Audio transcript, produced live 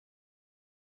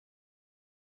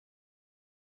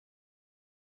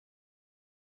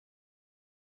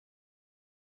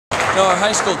No, our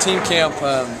high school team camp,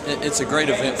 it's a great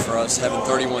event for us, having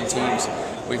 31 teams.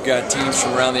 We've got teams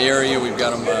from around the area. We've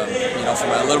got them, from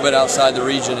a little bit outside the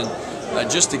region, and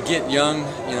just to get young,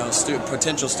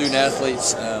 potential student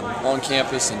athletes on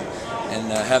campus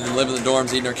and have them live in the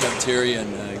dorms, eat in our cafeteria,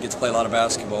 and get to play a lot of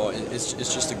basketball. It's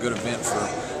just a good event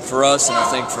for us, and I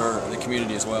think for the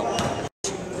community as well.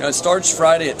 It starts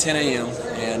Friday at 10 a.m.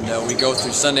 and we go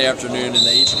through Sunday afternoon, and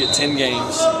they each get 10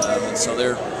 games, and so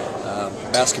they're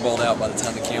basketballed out by the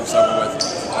time the camp's over with.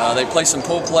 They play some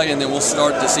pool play, and then we'll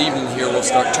start this evening here. We'll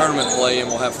start tournament play, and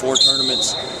we'll have 4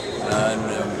 tournaments and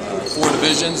 4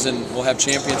 divisions, and we'll have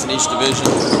champions in each division.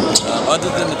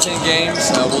 Other than the 10 games,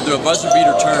 we'll do a buzzer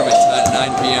beater tournament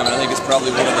tonight at 9 p.m. and I think it's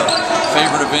probably one of the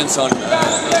favorite events of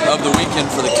the weekend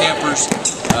for the campers.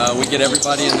 We get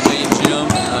everybody in the main gym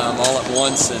all at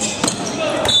once, and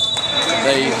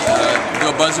they do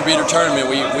a buzzer beater tournament.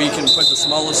 We can put the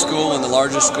smallest school and the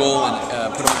largest school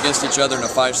and put them against each other in a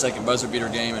 5-second buzzer beater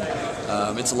game,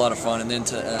 and it's a lot of fun. And then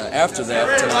after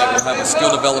that, tonight we'll have a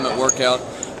skill development workout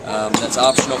that's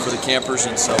optional for the campers,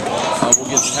 and so we'll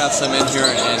get to have some in here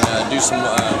and do some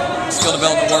skill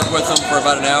development work with them for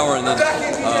about an hour, and then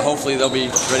hopefully they'll be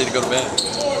ready to go to bed.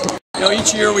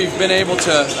 Each year we've been able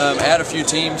to add a few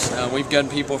teams. We've gotten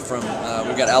people from,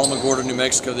 we've got Alamogordo, New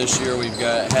Mexico this year. We've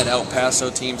had El Paso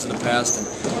teams in the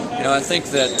past, and I think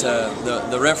that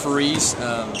the referees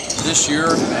this year,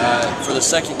 for the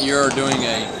second year, are doing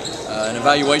an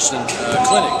evaluation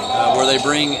clinic where they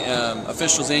bring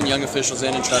officials in, young officials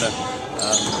in, and try to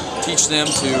teach them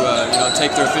to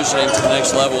take their officiating to the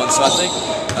next level. And so I think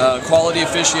quality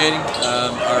officiating,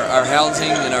 our housing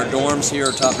and our dorms here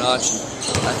are top notch.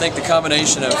 I think the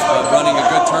combination of running a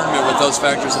good tournament with those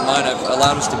factors in mind have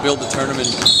allowed us to build the tournament.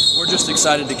 We're just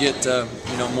excited to get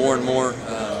more and more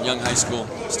young high school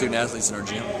student athletes in our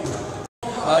gym.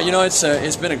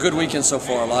 It's been a good weekend so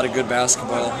far. A lot of good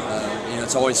basketball.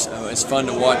 It's always it's fun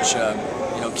to watch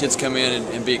kids come in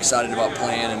and be excited about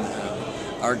playing,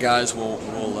 and our guys will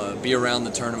be around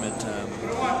the tournament,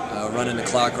 running the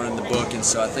clock, running the book, and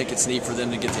so I think it's neat for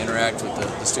them to get to interact with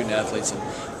the student athletes. And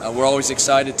we're always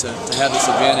excited to have this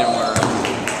event, and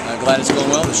we're glad it's going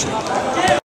well this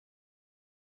year.